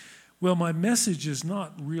Well, my message is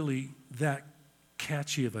not really that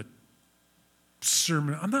catchy of a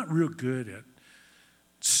sermon. I'm not real good at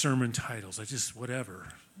sermon titles.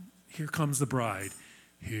 Whatever. Here comes the bride.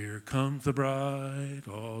 Here comes the bride,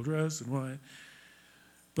 all dressed in white.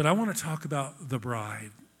 But I want to talk about the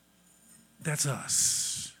bride. That's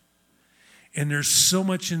us. And there's so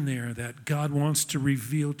much in there that God wants to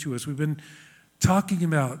reveal to us. We've been talking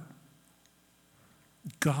about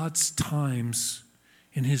God's times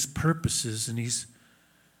and his purposes, and he's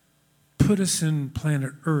put us in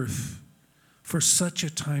planet Earth for such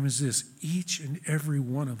a time as this. Each and every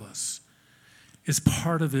one of us is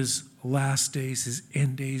part of his last days, his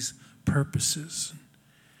end days purposes.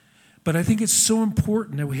 But I think it's so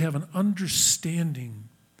important that we have an understanding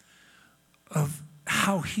of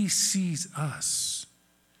how he sees us.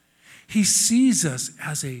 He sees us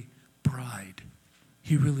as a bride.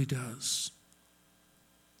 He really does.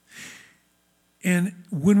 And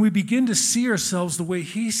when we begin to see ourselves the way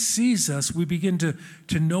he sees us, we begin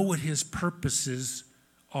to know what his purposes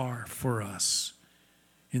are for us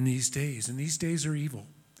in these days. And these days are evil.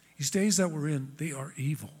 These days that we're in, they are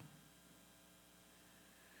evil.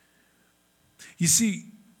 You see,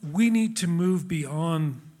 we need to move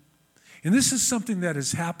beyond, and this is something that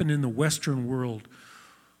has happened in the Western world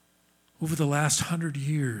over the last 100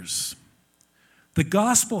 years. The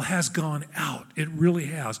gospel has gone out. It really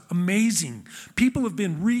has. Amazing. People have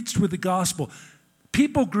been reached with the gospel.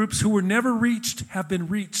 People groups who were never reached have been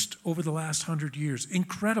reached over the last 100 years.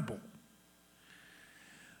 Incredible.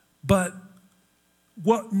 But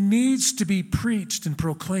what needs to be preached and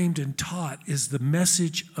proclaimed and taught is the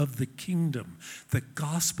message of the kingdom, the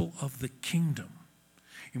gospel of the kingdom.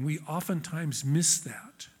 And we oftentimes miss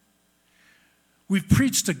that. We've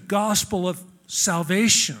preached a gospel of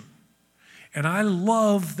salvation. And I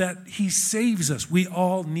love that he saves us. We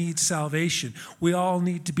all need salvation. We all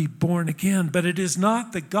need to be born again. But it is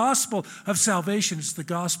not the gospel of salvation. It's the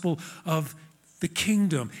gospel of the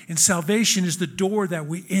kingdom. And salvation is the door that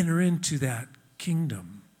we enter into that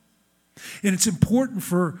kingdom. And it's important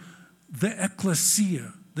for the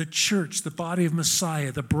ecclesia, the church, the body of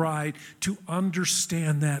Messiah, the bride, to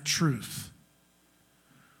understand that truth.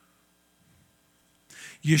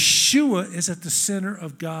 Yeshua is at the center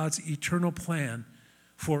of God's eternal plan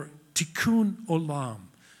for tikkun olam.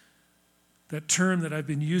 That term that I've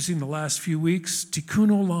been using the last few weeks, tikkun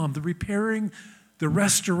olam, the repairing, the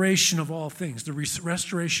restoration of all things, the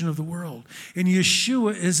restoration of the world. And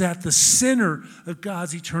Yeshua is at the center of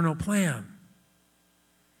God's eternal plan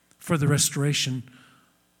for the restoration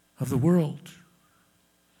of the world.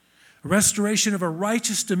 A restoration of a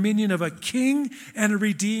righteous dominion of a king and a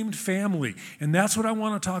redeemed family. And that's what I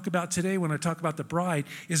want to talk about today when I talk about the bride,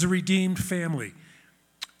 is a redeemed family.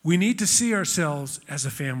 We need to see ourselves as a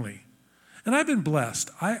family. And I've been blessed.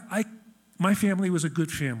 My family was a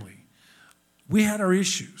good family. We had our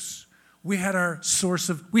issues. We had our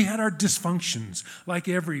dysfunctions, like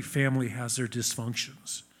every family has their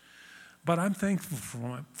dysfunctions. But I'm thankful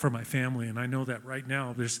for my family, and I know that right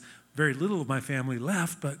now there's very little of my family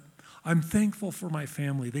left, but I'm thankful for my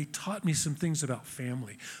family. They taught me some things about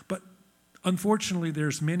family. But unfortunately,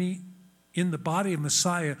 there's many in the body of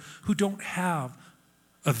Messiah who don't have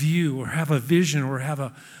a view or have a vision or have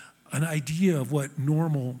an idea of what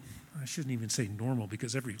normal, I shouldn't even say normal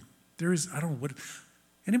because I don't know what,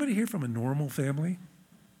 anybody here from a normal family?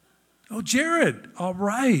 Oh, Jared, all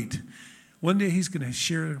right. One day he's going to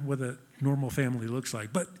share what a normal family looks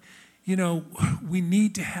like. But you know, we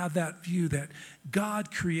need to have that view that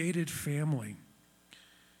God created family.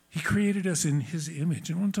 He created us in his image.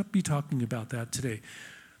 And I want to be talking about that today.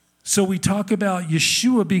 So we talk about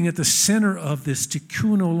Yeshua being at the center of this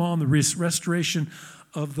tikkun olam, the restoration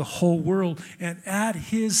of the whole world. And at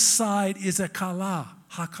his side is a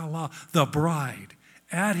hakala, the bride.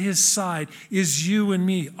 At his side is you and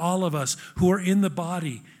me, all of us who are in the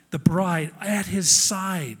body, the bride, at his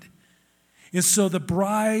side. And so the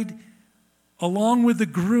bride, along with the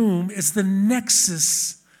groom, is the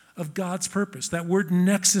nexus of God's purpose. That word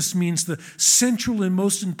nexus means the central and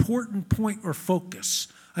most important point or focus.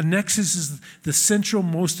 A nexus is the central,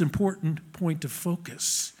 most important point of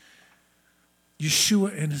focus.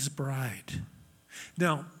 Yeshua and his bride.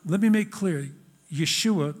 Now, let me make clear,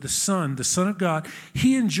 Yeshua, the Son of God,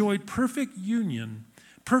 he enjoyed perfect union,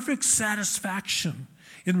 perfect satisfaction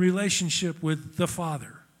in relationship with the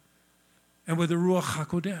Father and with the Ruach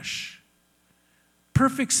HaKodesh.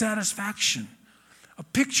 Perfect satisfaction. A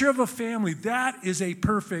picture of a family. That is a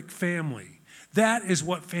perfect family. That is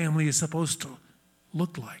what family is supposed to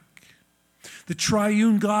look like. The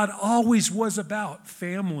triune God always was about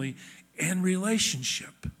family and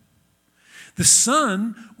relationship. The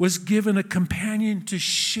Son was given a companion to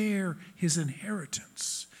share his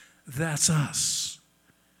inheritance. That's us.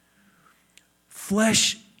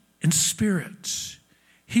 Flesh and spirit.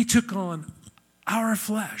 He took on our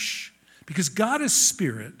flesh because God is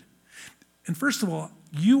spirit. And first of all,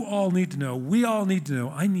 you all need to know, we all need to know,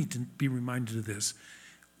 I need to be reminded of this.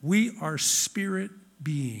 We are spirit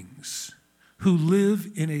beings who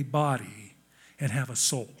live in a body and have a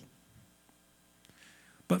soul.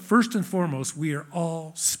 But first and foremost, we are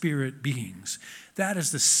all spirit beings. That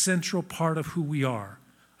is the central part of who we are,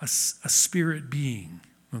 a spirit being,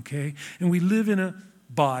 okay? And we live in a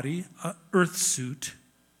body, an earth suit,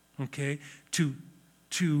 okay, to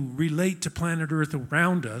relate to planet Earth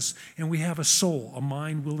around us, and we have a soul, a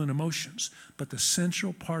mind, will, and emotions. But the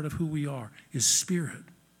central part of who we are is spirit.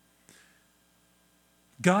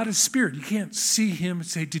 God is spirit. You can't see him and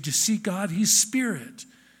say, did you see God? He's spirit.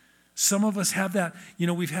 Some of us have that,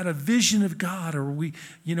 we've had a vision of God, or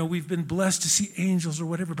we've been blessed to see angels or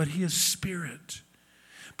whatever, but he is spirit.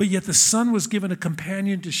 But yet the Son was given a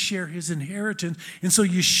companion to share his inheritance, and so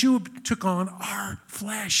Yeshua took on our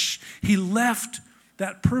flesh. He left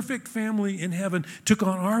that perfect family in heaven, took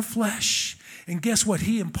on our flesh, and guess what?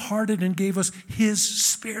 He imparted and gave us his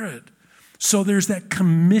spirit. So there's that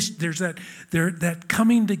commission, there's that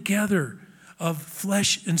coming together of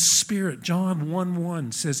flesh and spirit. John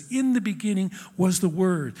 1:1 says, in the beginning was the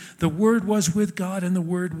Word. The Word was with God, and the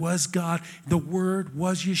Word was God. The Word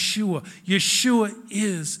was Yeshua. Yeshua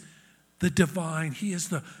is the divine. He is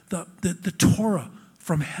the Torah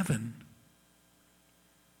from heaven.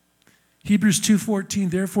 Hebrews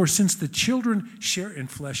 2:14, therefore, since the children share in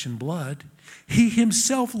flesh and blood, he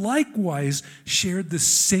himself likewise shared the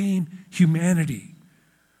same humanity.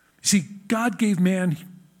 See, God gave man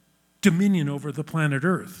dominion over the planet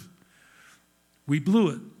Earth. We blew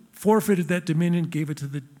it, forfeited that dominion, gave it to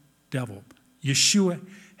the devil. Yeshua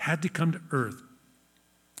had to come to earth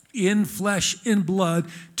in flesh, in blood,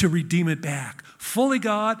 to redeem it back. Fully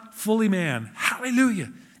God, fully man.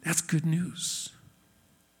 Hallelujah. That's good news.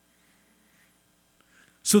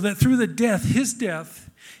 So that through his death,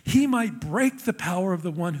 he might break the power of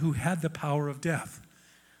the one who had the power of death,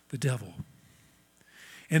 the devil,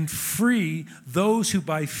 and free those who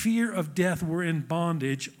by fear of death were in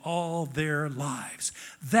bondage all their lives.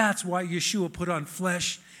 That's why Yeshua put on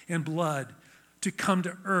flesh and blood to come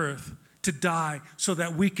to earth, to die, so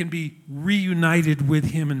that we can be reunited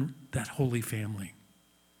with him in that holy family.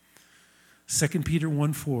 2 Peter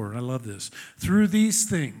 1:4, I love this. Through these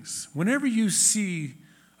things, whenever you see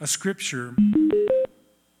a scripture,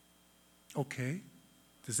 okay,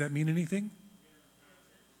 does that mean anything?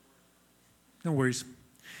 No worries.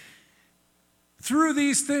 Through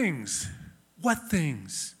these things, what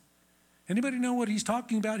things? Anybody know what he's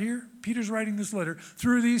talking about here? Peter's writing this letter.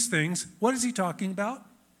 Through these things, what is he talking about?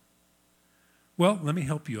 Well, let me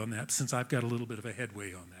help you on that, since I've got a little bit of a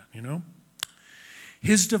headway on that,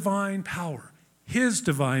 His divine power. His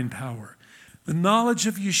divine power. The knowledge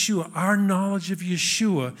of Yeshua, our knowledge of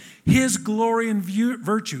Yeshua, his glory and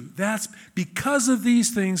virtue. That's because of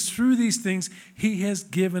these things, through these things, he has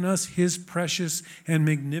given us his precious and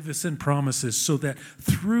magnificent promises, so that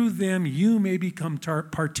through them you may become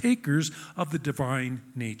partakers of the divine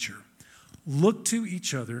nature. Look to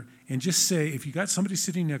each other and just say, if you got somebody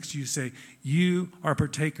sitting next to you, say, you are a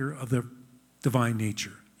partaker of the divine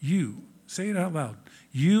nature. You, say it out loud.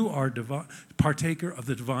 You are partaker of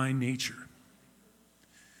the divine nature.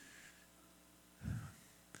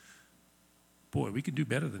 Boy, we could do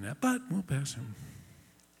better than that, but we'll pass him.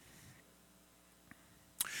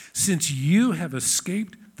 Since you have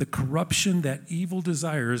escaped the corruption that evil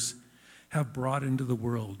desires have brought into the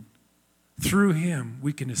world, through him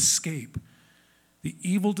we can escape the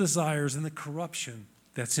evil desires and the corruption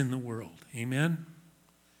that's in the world. Amen?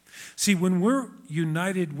 See, when we're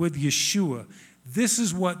united with Yeshua, this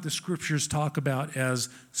is what the scriptures talk about as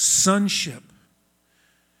sonship.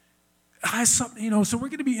 So we're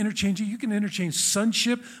going to be interchanging. You can interchange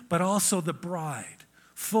sonship, but also the bride,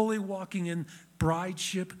 fully walking in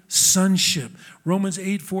brideship, sonship. Romans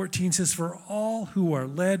 8:14 says, for all who are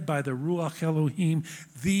led by the Ruach Elohim,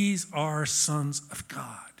 these are sons of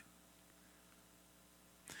God.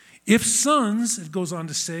 If sons, it goes on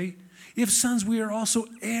to say, if sons, we are also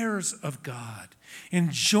heirs of God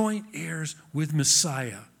and joint heirs with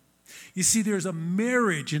Messiah. You see, there's a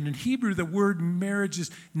marriage, and in Hebrew, the word marriage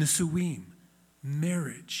is nesuim,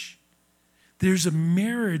 marriage. There's a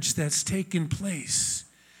marriage that's taken place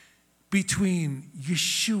between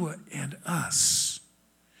Yeshua and us.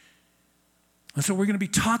 And so we're going to be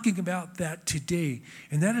talking about that today,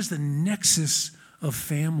 and that is the nexus of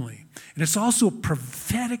family. And it's also a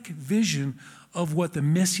prophetic vision of what the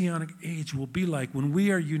Messianic age will be like when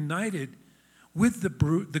we are united with the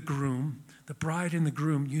groom, the bride and the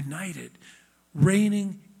groom, united,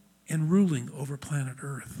 reigning and ruling over planet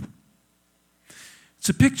Earth. It's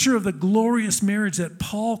a picture of the glorious marriage that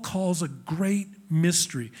Paul calls a great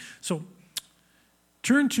mystery. So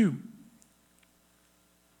turn to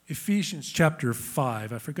Ephesians chapter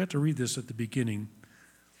 5. I forgot to read this at the beginning.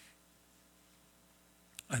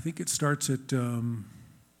 I think it starts at,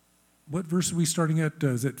 what verse are we starting at?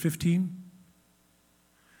 Is it 15?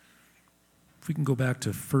 If we can go back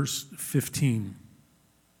to verse 15.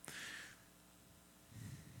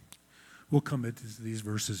 We'll come into these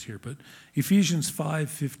verses here, but Ephesians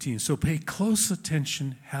 5:15. So pay close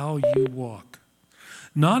attention how you walk,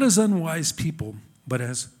 not as unwise people, but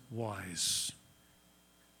as wise.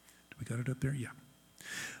 We got it up there? Yeah.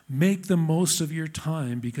 Make the most of your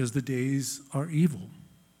time because the days are evil.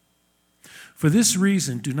 For this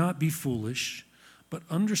reason, do not be foolish, but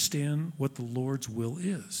understand what the Lord's will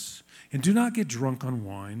is. And do not get drunk on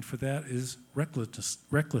wine, for that is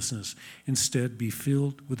recklessness. Instead, be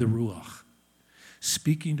filled with the Ruach,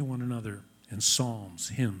 speaking to one another in psalms,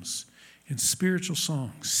 hymns, and spiritual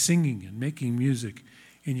songs, singing and making music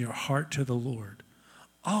in your heart to the Lord,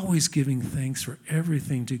 always giving thanks for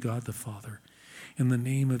everything to God the Father in the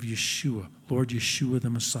name of Yeshua, Lord Yeshua the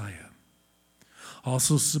Messiah.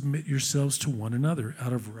 Also submit yourselves to one another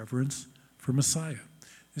out of reverence for Messiah.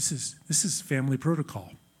 This is family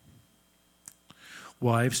protocol.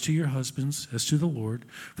 Wives, to your husbands as to the Lord,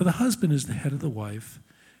 for the husband is the head of the wife,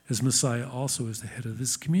 as Messiah also is the head of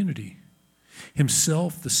his community,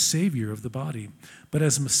 himself the Savior of the body. But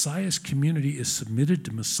as Messiah's community is submitted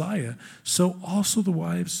to Messiah, so also the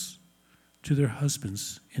wives to their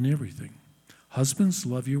husbands in everything. Husbands,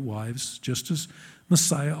 love your wives, just as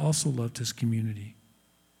Messiah also loved his community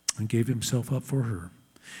and gave himself up for her,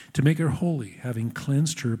 to make her holy, having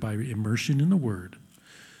cleansed her by immersion in the word.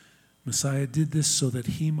 Messiah did this so that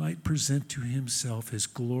he might present to himself his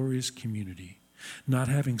glorious community, not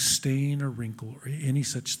having stain or wrinkle or any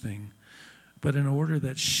such thing, but in order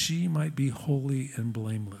that she might be holy and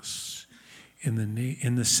blameless.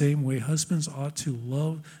 In the same way, husbands ought to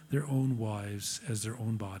love their own wives as their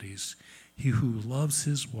own bodies. He who loves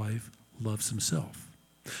his wife loves himself.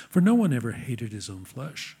 For no one ever hated his own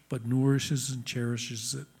flesh, but nourishes and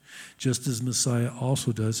cherishes it, just as Messiah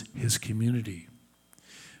also does his community,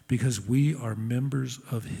 because we are members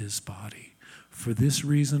of his body. For this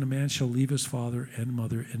reason, a man shall leave his father and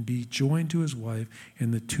mother and be joined to his wife,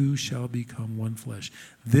 and the two shall become one flesh.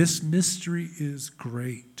 This mystery is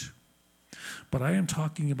great. But I am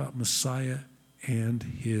talking about Messiah and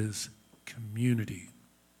his community.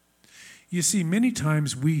 You see, many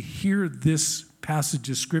times we hear this passage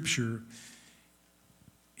of Scripture,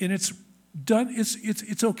 and it's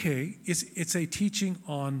okay. It's a teaching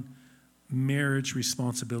on marriage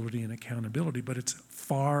responsibility and accountability, but it's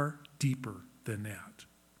far deeper than that.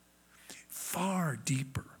 Far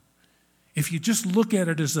deeper. If you just look at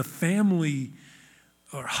it as a family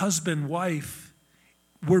or husband, wife,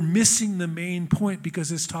 we're missing the main point because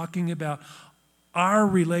it's talking about our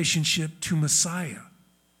relationship to Messiah.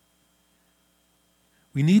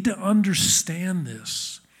 We need to understand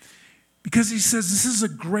this because he says this is a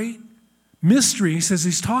great mystery. He says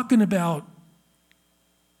he's talking about,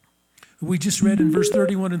 we just read in verse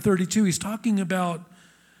 31 and 32, he's talking about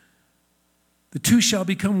the two shall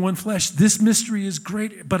become one flesh. This mystery is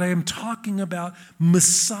great, but I am talking about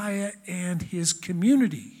Messiah and his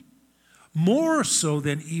community, more so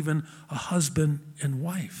than even a husband and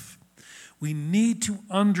wife. We need to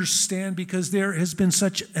understand because there has been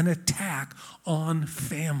such an attack on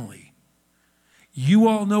family. You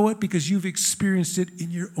all know it because you've experienced it in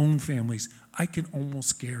your own families. I can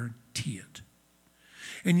almost guarantee it.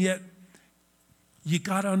 And yet, you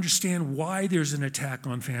got to understand why there's an attack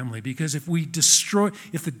on family. Because if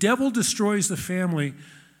the devil destroys the family,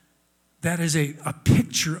 that is a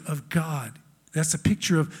picture of God. That's a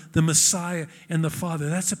picture of the Messiah and the Father.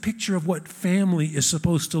 That's a picture of what family is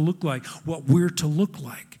supposed to look like, what we're to look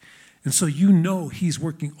like. And so you know he's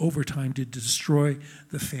working overtime to destroy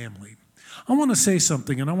the family. I want to say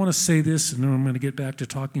something, and I want to say this, and then I'm going to get back to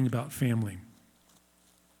talking about family.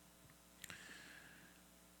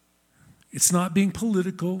 It's not being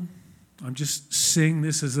political. I'm just saying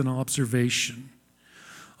this as an observation.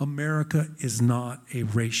 America is not a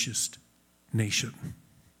racist nation.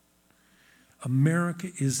 America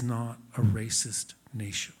is not a racist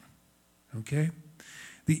nation, okay?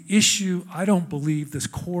 The issue, I don't believe this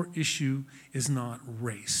core issue is not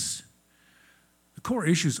race. The core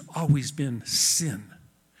issue has always been sin.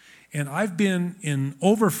 And I've been in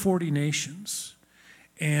over 40 nations.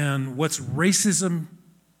 And what's racism?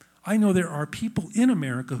 I know there are people in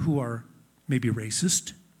America who are maybe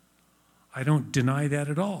racist. I don't deny that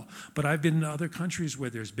at all. But I've been in other countries where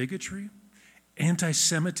there's bigotry,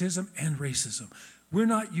 anti-Semitism, and racism. We're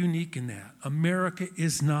not unique in that. America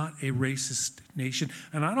is not a racist nation.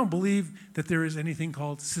 And I don't believe that there is anything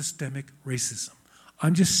called systemic racism.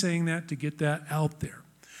 I'm just saying that to get that out there.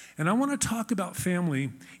 And I want to talk about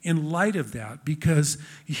family in light of that because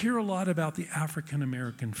you hear a lot about the African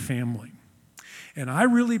American family. And I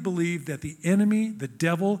really believe that the enemy, the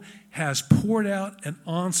devil, has poured out an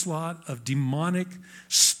onslaught of demonic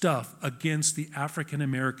stuff against the African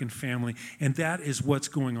American family, and that is what's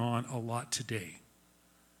going on a lot today.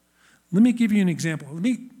 Let me give you an example.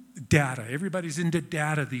 Data. Everybody's into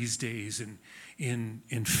data these days and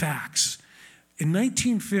in facts. In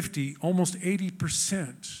 1950, almost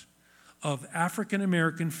 80% of African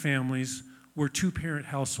American families were two-parent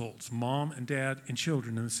households, mom and dad and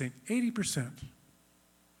children in the same, 80%.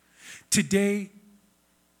 Today,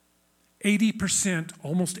 80%,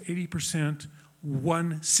 almost 80%,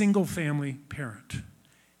 one single family parent.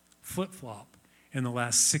 Flip-flop in the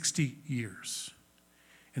last 60 years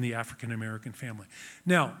in the African American family.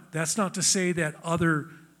 Now, that's not to say that other,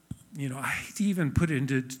 I hate to even put it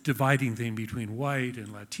into dividing thing between white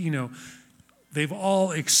and Latino. We've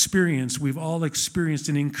all experienced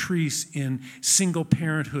an increase in single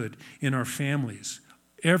parenthood in our families,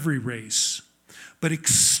 every race, but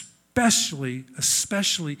especially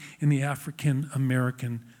in the African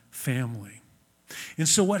American family. And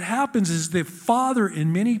so what happens is the father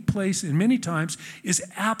in many times is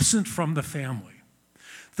absent from the family.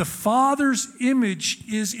 The father's image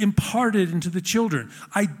is imparted into the children.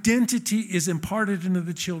 Identity is imparted into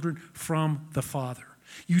the children from the father.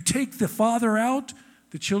 You take the father out,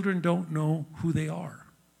 the children don't know who they are.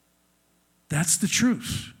 That's the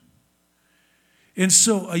truth. And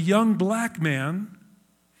so a young black man,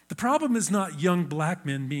 the problem is not young black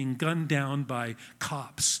men being gunned down by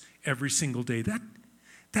cops every single day.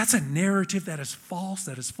 That's a narrative that is false,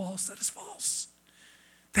 that is false, that is false.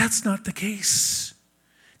 That's not the case.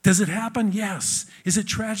 Does it happen? Yes. Is it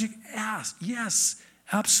tragic? Yes,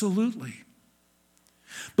 absolutely.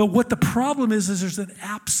 But what the problem is there's an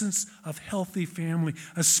absence of healthy family,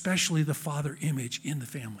 especially the father image in the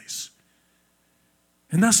families.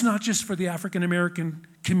 And that's not just for the African American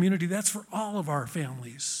community, that's for all of our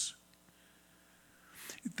families.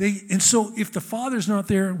 And so if the father's not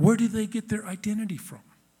there, where do they get their identity from?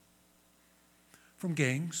 From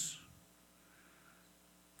gangs,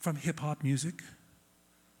 from hip-hop music,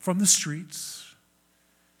 from the streets.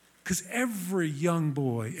 Because every young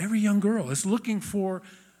boy, every young girl is looking for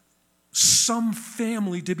some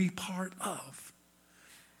family to be part of.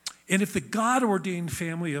 And if the God-ordained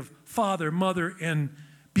family of father, mother, and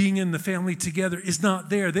being in the family together is not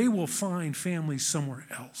there, they will find family somewhere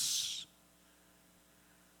else.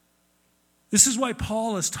 This is why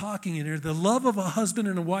Paul is talking in here. The love of a husband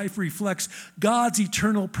and a wife reflects God's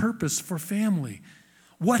eternal purpose for family,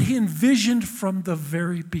 what he envisioned from the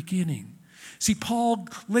very beginning. See, Paul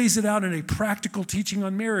lays it out in a practical teaching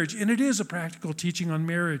on marriage, and it is a practical teaching on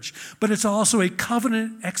marriage, but it's also a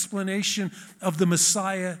covenant explanation of the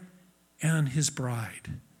Messiah and his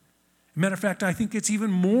bride. Matter of fact, I think it's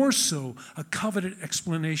even more so a covenant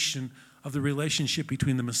explanation of the relationship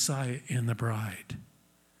between the Messiah and the bride.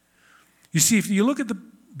 You see, if you look at the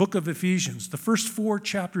book of Ephesians, the first 4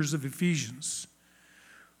 chapters of Ephesians,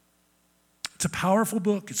 it's a powerful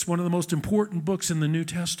book. It's one of the most important books in the New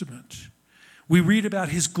Testament. We read about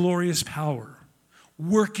his glorious power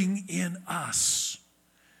working in us.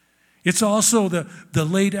 It's also the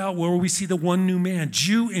laid out where we see the one new man,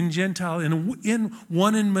 Jew and Gentile, in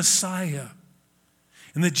one in Messiah.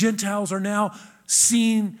 And the Gentiles are now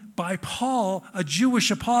seen by Paul, a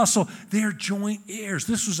Jewish apostle. They're joint heirs.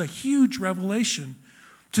 This was a huge revelation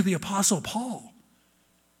to the apostle Paul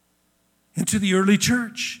and to the early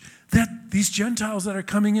church, that these Gentiles that are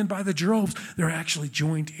coming in by the droves, they're actually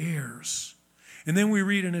joint heirs. And then we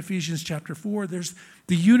read in Ephesians chapter 4, there's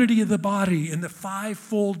the unity of the body and the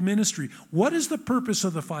fivefold ministry. What is the purpose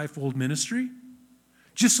of the fivefold ministry?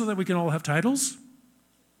 Just so that we can all have titles?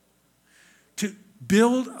 To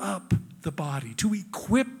build up the body, to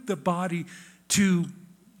equip the body to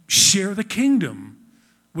share the kingdom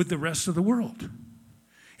with the rest of the world.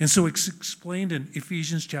 And so it's explained in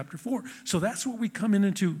Ephesians chapter 4. So that's what we come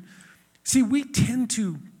into. See, we tend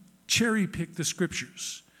to cherry pick the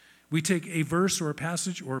scriptures. We take a verse or a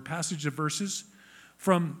passage of verses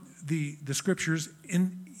from the scriptures,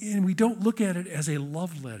 and we don't look at it as a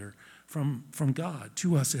love letter from God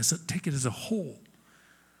to us, take it as a whole.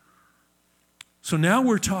 So now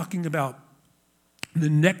we're talking about the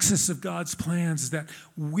nexus of God's plans is that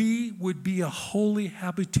we would be a holy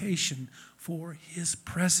habitation for his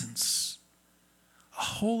presence. A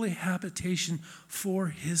holy habitation for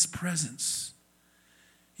his presence.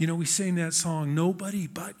 You know, we sing that song, Nobody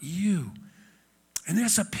But You. And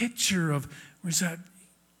that's a picture of, where's that?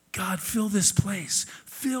 God, fill this place.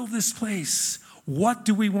 Fill this place. What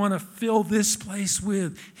do we want to fill this place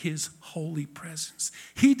with? His holy presence.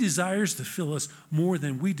 He desires to fill us more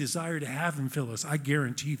than we desire to have him fill us. I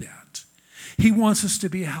guarantee that. He wants us to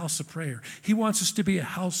be a house of prayer. He wants us to be a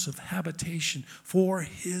house of habitation for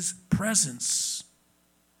his presence.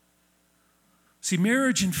 See,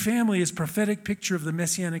 marriage and family is a prophetic picture of the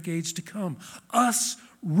Messianic age to come. Us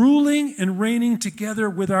ruling and reigning together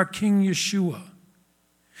with our King Yeshua.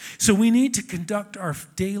 So we need to conduct our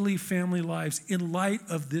daily family lives in light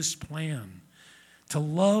of this plan. To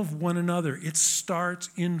love one another. It starts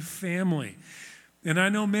in family. And I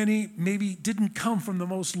know many maybe didn't come from the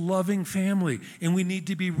most loving family. And we need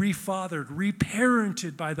to be refathered,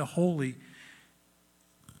 reparented by the holy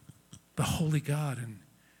God.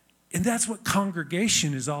 And that's what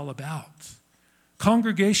congregation is all about.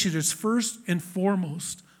 Congregation is first and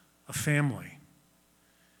foremost a family.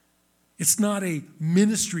 It's not a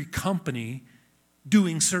ministry company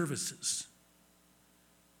doing services.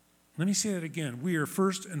 Let me say that again. We are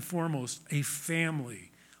first and foremost a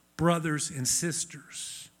family, brothers and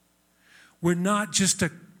sisters. We're not just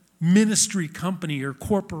a ministry company or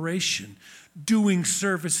corporation doing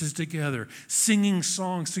services together, singing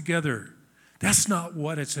songs together. That's not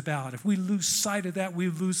what it's about. If we lose sight of that, we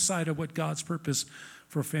lose sight of what God's purpose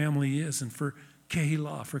for family is and for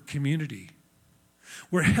Kehillah, for community.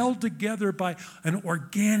 We're held together by an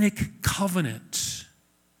organic covenant.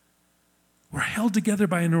 We're held together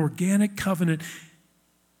by an organic covenant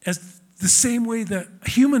as the same way the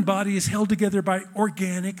human body is held together by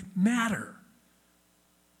organic matter.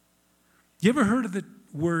 You ever heard of the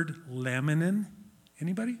word laminin?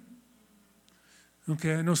 Anybody?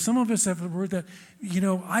 Okay, I know some of us have heard that. You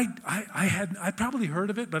know, I probably heard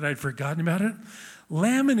of it, but I'd forgotten about it.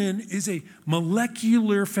 Laminin is a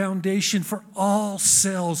molecular foundation for all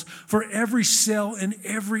cells, for every cell and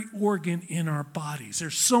every organ in our bodies.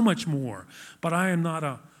 There's so much more, but I am not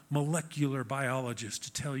a molecular biologist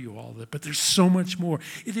to tell you all that, but there's so much more.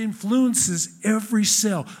 It influences every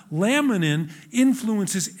cell. Laminin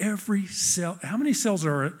influences every cell. How many cells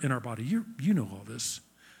are in our body? You know all this.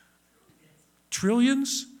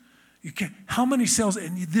 Trillions? How many cells?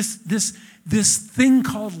 And this thing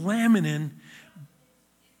called laminin.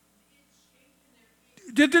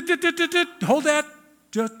 Hold that.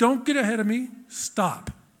 Just don't get ahead of me.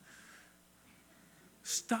 Stop.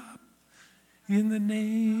 Stop. In the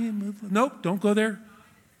name of... Nope, don't go there.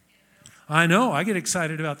 I know, I get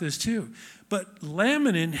excited about this too. But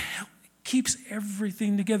laminin keeps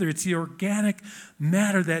everything together. It's the organic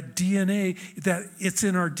matter, that DNA, that it's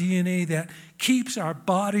in our DNA that keeps our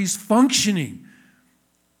bodies functioning.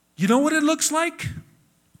 You know what it looks like?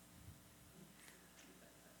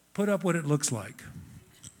 Put up what it looks like.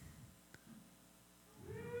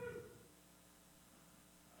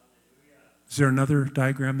 Is there another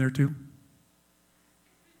diagram there too?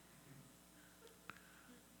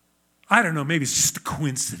 I don't know, maybe it's just a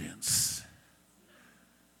coincidence.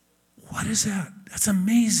 What is that? That's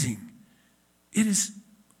amazing. It is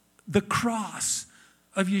the cross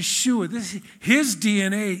of Yeshua. His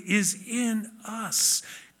DNA is in us,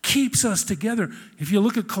 keeps us together. If you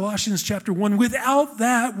look at Colossians chapter 1, without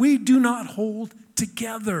that, we do not hold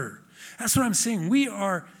together. That's what I'm saying. We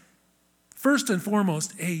are, first and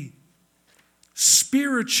foremost, a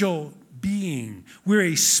spiritual being. We're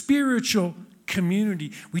a spiritual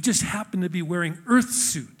community. We just happen to be wearing earth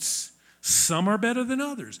suits. Some are better than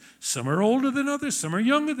others. Some are older than others. Some are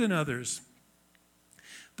younger than others.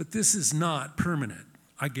 But this is not permanent.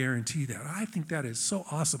 I guarantee that. I think that is so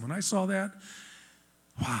awesome. When I saw that,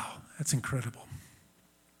 wow, that's incredible.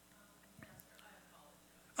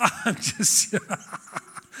 I'm just,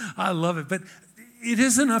 I love it. But it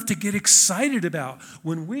is enough to get excited about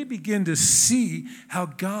when we begin to see how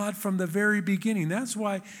God from the very beginning, that's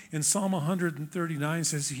why in Psalm 139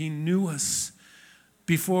 says he knew us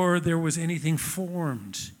before there was anything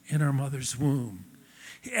formed in our mother's womb.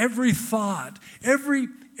 Every thought, every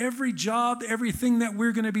job, everything that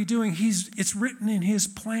we're going to be doing, it's written in his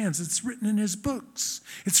plans. It's written in his books.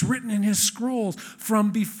 It's written in his scrolls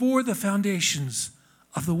from before the foundations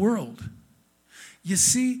of the world. You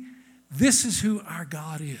see, this is who our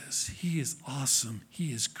God is. He is awesome.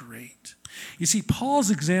 He is great. You see,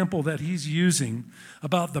 Paul's example that he's using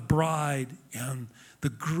about the bride and the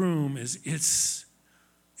groom it's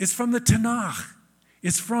It's from the Tanakh.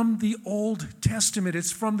 It's from the Old Testament.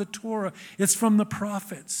 It's from the Torah. It's from the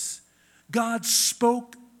prophets. God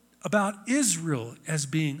spoke about Israel as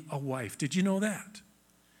being a wife. Did you know that?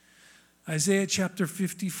 Isaiah chapter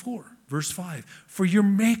 54, verse 5. For your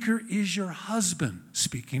maker is your husband,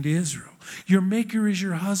 speaking to Israel. Your maker is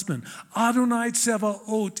your husband. Adonai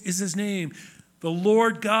Tsevaot is his name. The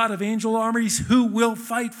Lord God of angel armies who will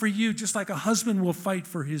fight for you, just like a husband will fight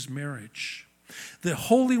for his marriage. The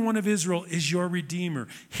Holy One of Israel is your Redeemer.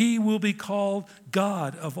 He will be called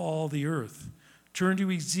God of all the earth. Turn to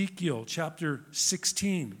Ezekiel chapter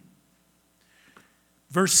 16,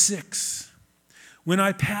 verse 6. When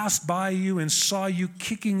I passed by you and saw you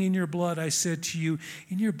kicking in your blood, I said to you,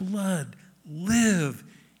 in your blood, live.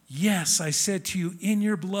 Yes, I said to you, in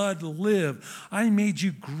your blood, live. I made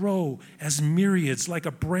you grow as myriads, like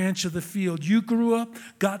a branch of the field. You grew up,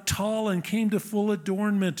 got tall, and came to full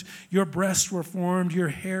adornment. Your breasts were formed, your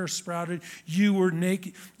hair sprouted. You were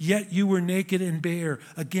naked, yet you were naked and bare.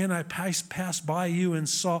 Again, I passed by you and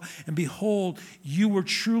saw, and behold, you were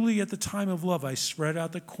truly at the time of love. I spread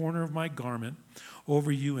out the corner of my garment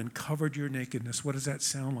over you and covered your nakedness. What does that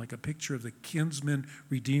sound like? A picture of the kinsman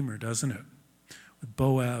redeemer, doesn't it? With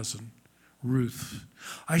Boaz and Ruth.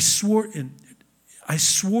 I swore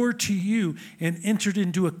to you and entered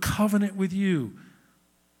into a covenant with you,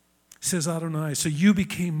 says Adonai. So you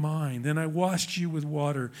became mine. Then I washed you with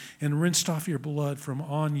water and rinsed off your blood from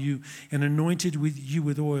on you and anointed you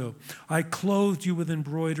with oil. I clothed you with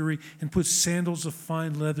embroidery and put sandals of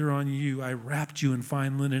fine leather on you. I wrapped you in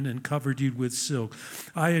fine linen and covered you with silk.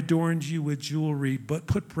 I adorned you with jewelry, but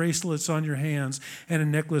put bracelets on your hands and a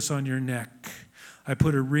necklace on your neck. I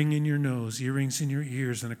put a ring in your nose, earrings in your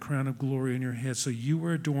ears, and a crown of glory on your head. So you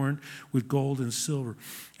were adorned with gold and silver,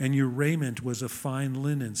 and your raiment was of fine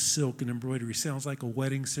linen, silk, and embroidery. Sounds like a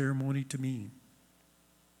wedding ceremony to me.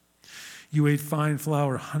 You ate fine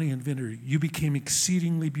flour, honey, and vinegar. You became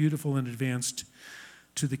exceedingly beautiful and advanced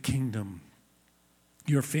to the kingdom.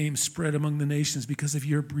 Your fame spread among the nations because of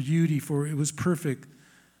your beauty, for it was perfect.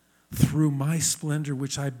 Through my splendor,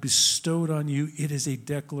 which I bestowed on you, it is a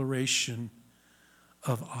declaration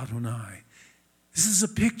of Adonai. This is a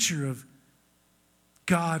picture of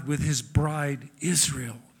God with his bride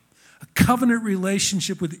Israel, a covenant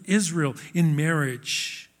relationship with Israel in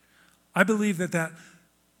marriage. I believe that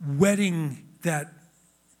wedding, that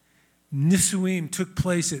Nisuim, took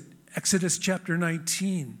place at Exodus chapter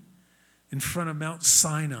 19 in front of Mount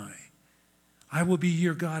Sinai. I will be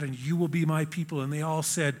your God and you will be my people. And they all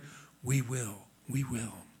said, we will, we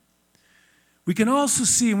will. We can also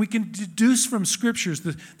see, and we can deduce from scriptures,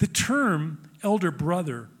 the term elder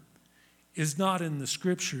brother is not in the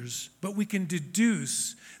scriptures, but we can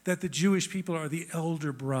deduce that the Jewish people are the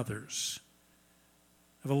elder brothers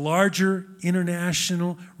of a larger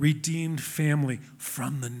international redeemed family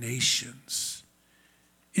from the nations.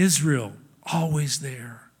 Israel, always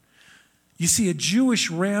there. You see, a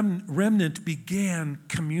Jewish remnant began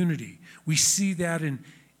community. We see that in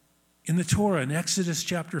the Torah, in Exodus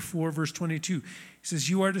chapter 4, verse 22, he says,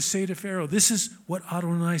 you are to say to Pharaoh, this is what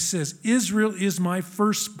Adonai says, Israel is my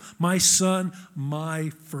son, my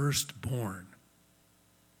firstborn.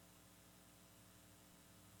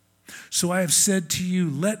 So I have said to you,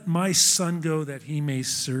 let my son go that he may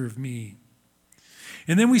serve me.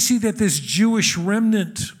 And then we see that this Jewish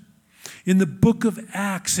remnant in the book of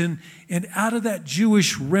Acts, and out of that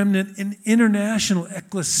Jewish remnant, an international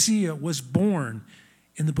ecclesia was born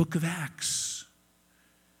in the book of Acts.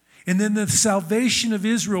 And then the salvation of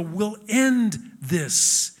Israel will end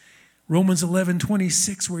this. Romans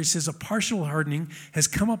 11:26, where he says, a partial hardening has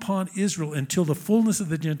come upon Israel until the fullness of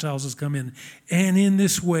the Gentiles has come in. And in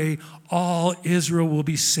this way, all Israel will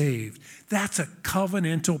be saved. That's a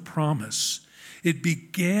covenantal promise. It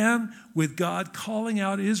began with God calling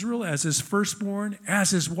out Israel as his firstborn,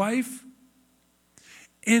 as his wife,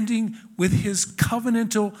 ending with his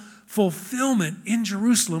covenantal fulfillment in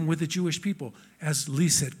Jerusalem with the Jewish people, as Lee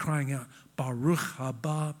said, crying out, Baruch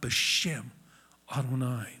haba b'shem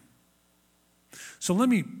Adonai. So let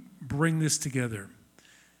me bring this together.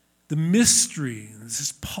 The mystery, this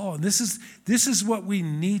is Paul, and this is what we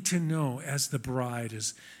need to know as the bride,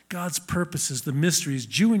 is God's purposes, the mysteries,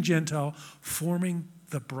 Jew and Gentile forming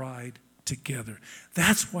the bride together.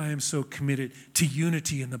 That's why I'm so committed to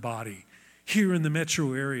unity in the body, here in the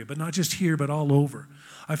metro area, but not just here, but all over.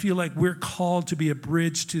 I feel like we're called to be a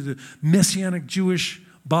bridge to the Messianic Jewish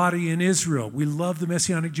body in Israel. We love the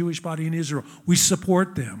Messianic Jewish body in Israel. We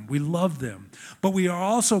support them. We love them. But we are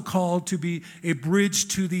also called to be a bridge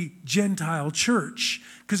to the Gentile church,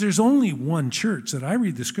 because there's only one church. That I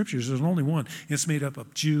read the scriptures, there's only one. It's made up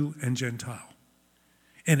of Jew and Gentile.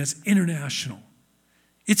 And it's international.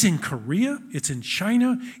 It's in Korea, it's in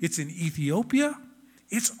China, it's in Ethiopia,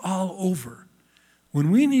 it's all over.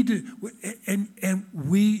 When we need to, and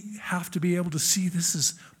we have to be able to see this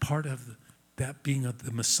is part of that being of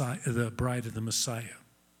the Messiah, the bride of the Messiah.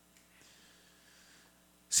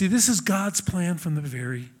 See, this is God's plan from the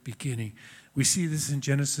very beginning. We see this in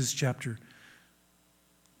Genesis chapter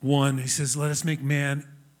 1. He says, let us make man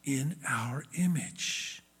in our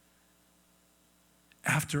image,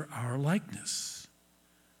 after our likeness.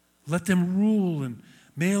 Let them rule, and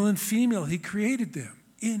male and female, he created them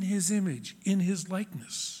in his image, in his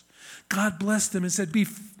likeness. God blessed them and said, be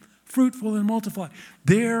fruitful and multiply.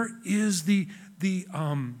 There is the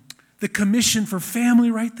commission for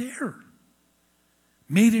family right there.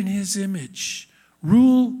 Made in his image.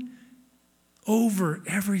 Rule over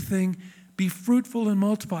everything. Be fruitful and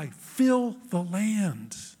multiply. Fill the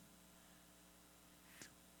land.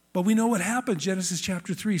 But we know what happened, Genesis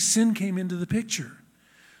chapter 3. Sin came into the picture.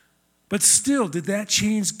 But still, did that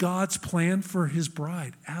change God's plan for his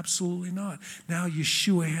bride? Absolutely not. Now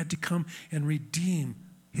Yeshua had to come and redeem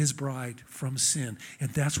his bride from sin. And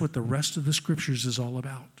that's what the rest of the scriptures is all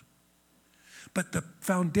about. But the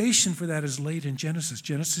foundation for that is laid in Genesis.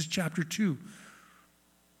 Genesis chapter 2.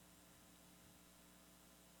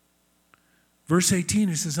 Verse 18,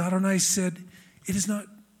 it says, Adonai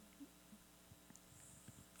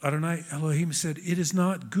Elohim said, it is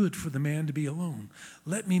not good for the man to be alone.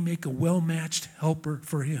 Let me make a well-matched helper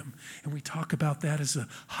for him. And we talk about that as a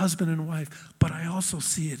husband and wife, but I also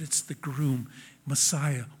see it's the groom,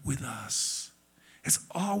 Messiah, with us. It's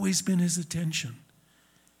always been his attention.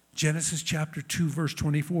 Genesis chapter 2, verse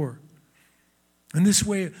 24. In this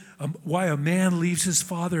way, why a man leaves his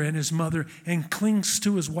father and his mother and clings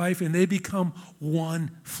to his wife, and they become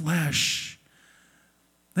one flesh.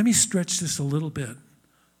 Let me stretch this a little bit.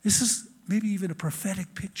 This is maybe even a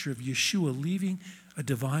prophetic picture of Yeshua leaving a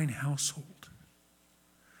divine household.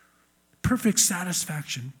 Perfect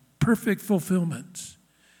satisfaction, perfect fulfillment,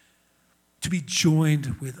 to be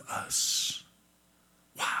joined with us.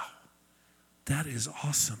 Wow, that is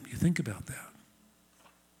awesome. You think about that.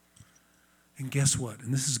 And guess what?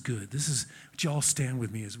 And this is good. This is, would you all stand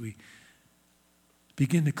with me as we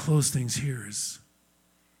begin to close things here?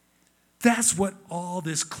 That's what all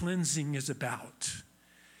this cleansing is about.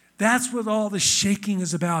 That's what all the shaking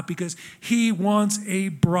is about, because he wants a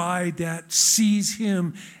bride that sees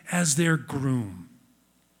him as their groom.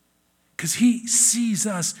 Because he sees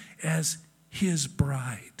us as his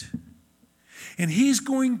bride. And he's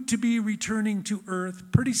going to be returning to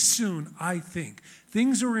earth pretty soon, I think.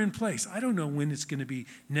 Things are in place. I don't know when it's going to be,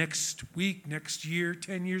 next week, next year,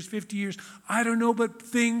 10 years, 50 years. I don't know, but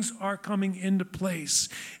things are coming into place.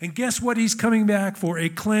 And guess what he's coming back for? A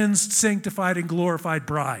cleansed, sanctified, and glorified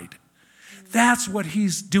bride. That's what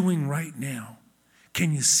he's doing right now.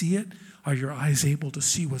 Can you see it? Are your eyes able to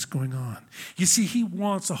see what's going on? You see, he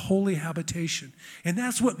wants a holy habitation. And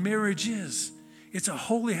that's what marriage is. It's a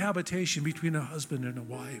holy habitation between a husband and a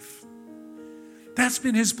wife. That's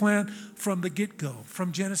been his plan from the get-go,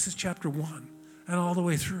 from Genesis chapter 1 and all the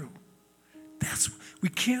way through. We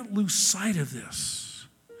can't lose sight of this.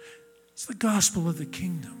 It's the gospel of the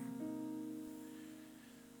kingdom.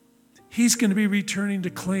 He's going to be returning to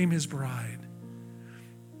claim his bride.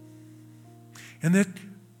 And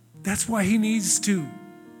that's why he needs to.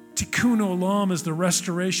 Tikkun olam is the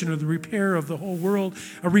restoration or the repair of the whole world.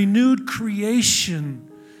 A renewed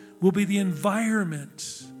creation will be the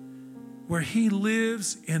environment where he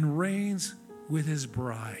lives and reigns with his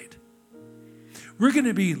bride. We're going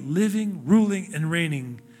to be living, ruling, and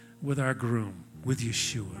reigning with our groom, with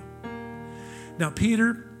Yeshua. Now,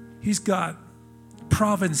 Peter, he's got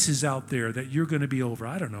provinces out there that you're going to be over.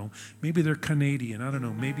 I don't know. Maybe they're Canadian. I don't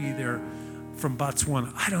know. Maybe they're from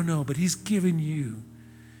Botswana. I don't know. But he's given you.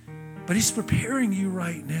 But he's preparing you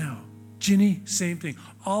right now. Ginny, same thing.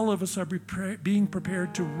 All of us are being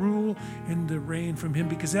prepared to rule and to reign from him,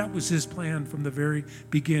 because that was his plan from the very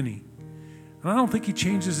beginning. And I don't think he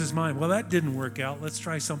changes his mind. Well, that didn't work out. Let's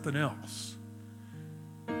try something else.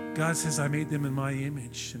 God says, I made them in my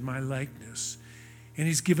image, in my likeness. And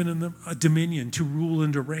he's given them a dominion to rule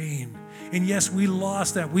and to reign. And yes, we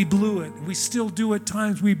lost that. We blew it. We still do at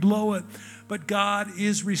times. We blow it. But God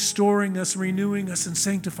is restoring us, renewing us, and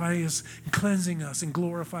sanctifying us, and cleansing us, and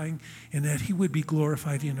glorifying, and that he would be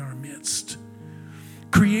glorified in our midst.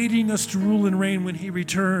 Creating us to rule and reign when he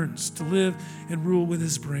returns, to live and rule with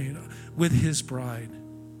his bride.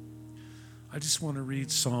 I just want to read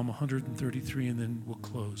Psalm 133, and then we'll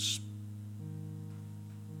close.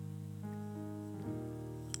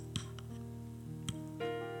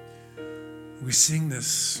 We sing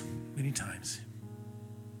this many times.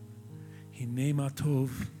 Hine ma tov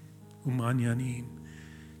umanyanim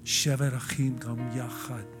shevet achim gam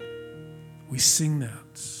yachad. We sing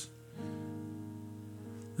that.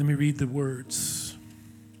 Let me read the words.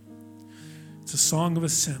 It's a song of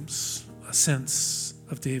ascents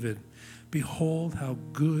of David. Behold how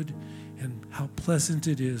good and how pleasant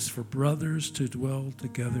it is for brothers to dwell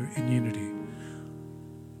together in unity.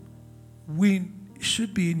 We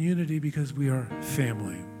should be in unity because we are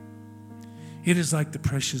family. It is like the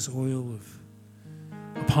precious oil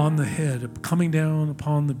upon the head, coming down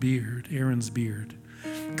upon the beard, Aaron's beard,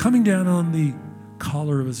 coming down on the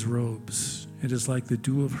collar of his robes. It is like the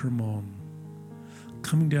dew of Hermon,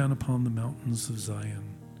 coming down upon the mountains of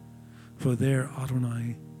Zion. For there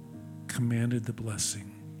Adonai commanded the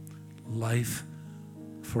blessing, life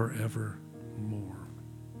forevermore.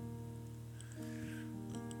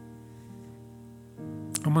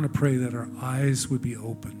 I'm going to pray that our eyes would be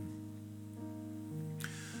open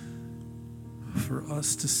for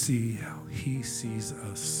us to see how he sees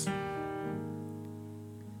us.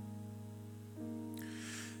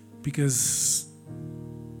 Because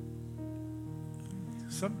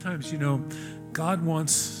sometimes, God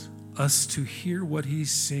wants us to hear what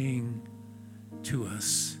he's saying to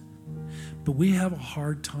us. But we have a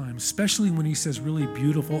hard time, especially when he says really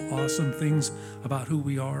beautiful, awesome things about who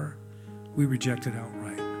we are. We reject it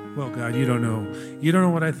outright. Well, God, you don't know. You don't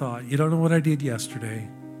know what I thought. You don't know what I did yesterday.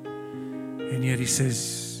 And yet he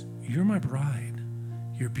says, you're my bride.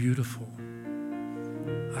 You're beautiful.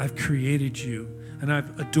 I've created you and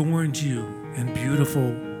I've adorned you in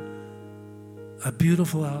beautiful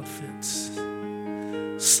outfits.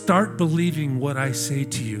 Start believing what I say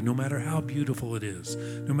to you, no matter how beautiful it is,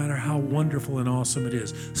 no matter how wonderful and awesome it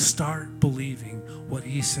is. Start believing what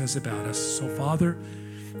he says about us. So, Father,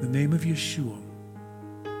 in the name of Yeshua,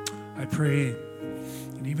 I pray,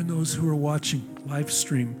 and even those who are watching live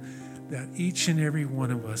stream, that each and every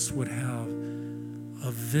one of us would have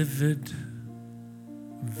a vivid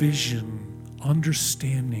vision,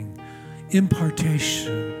 understanding,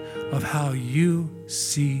 impartation of how you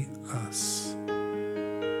see us.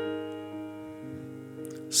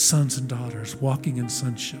 Sons and daughters walking in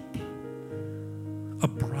sonship. A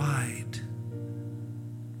bride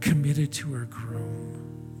committed to her groom.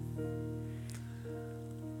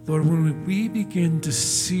 Lord, when we begin to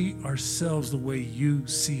see ourselves the way you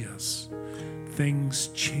see us, things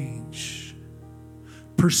change.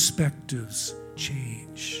 Perspectives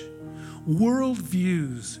change.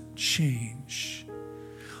 Worldviews change.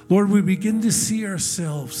 Lord, we begin to see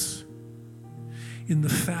ourselves in the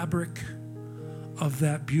fabric of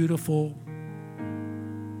that beautiful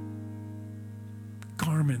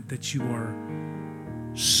garment that you are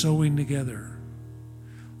sewing together.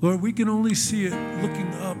 Lord, we can only see it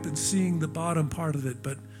looking up and seeing the bottom part of it,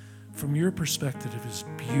 but from your perspective, it is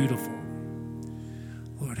beautiful.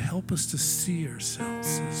 Lord, help us to see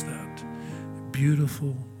ourselves as that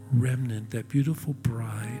beautiful remnant, that beautiful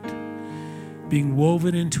bride, being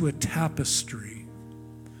woven into a tapestry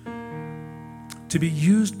to be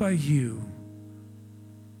used by you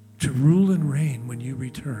to rule and reign when you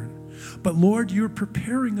return. But Lord, you're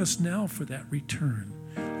preparing us now for that return.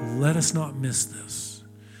 Let us not miss this.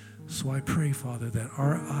 So I pray, Father, that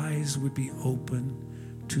our eyes would be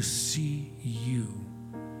open to see you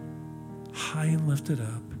high and lifted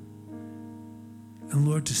up. And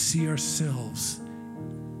Lord, to see ourselves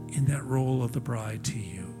in that role of the bride to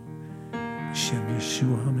you. Shem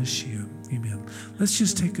Yeshua HaMashiach. Amen. Let's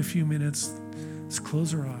just take a few minutes. Let's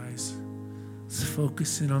close our eyes. Let's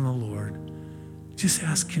focus in on the Lord. Just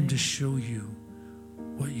ask him to show you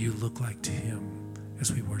what you look like to him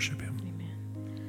as we worship him.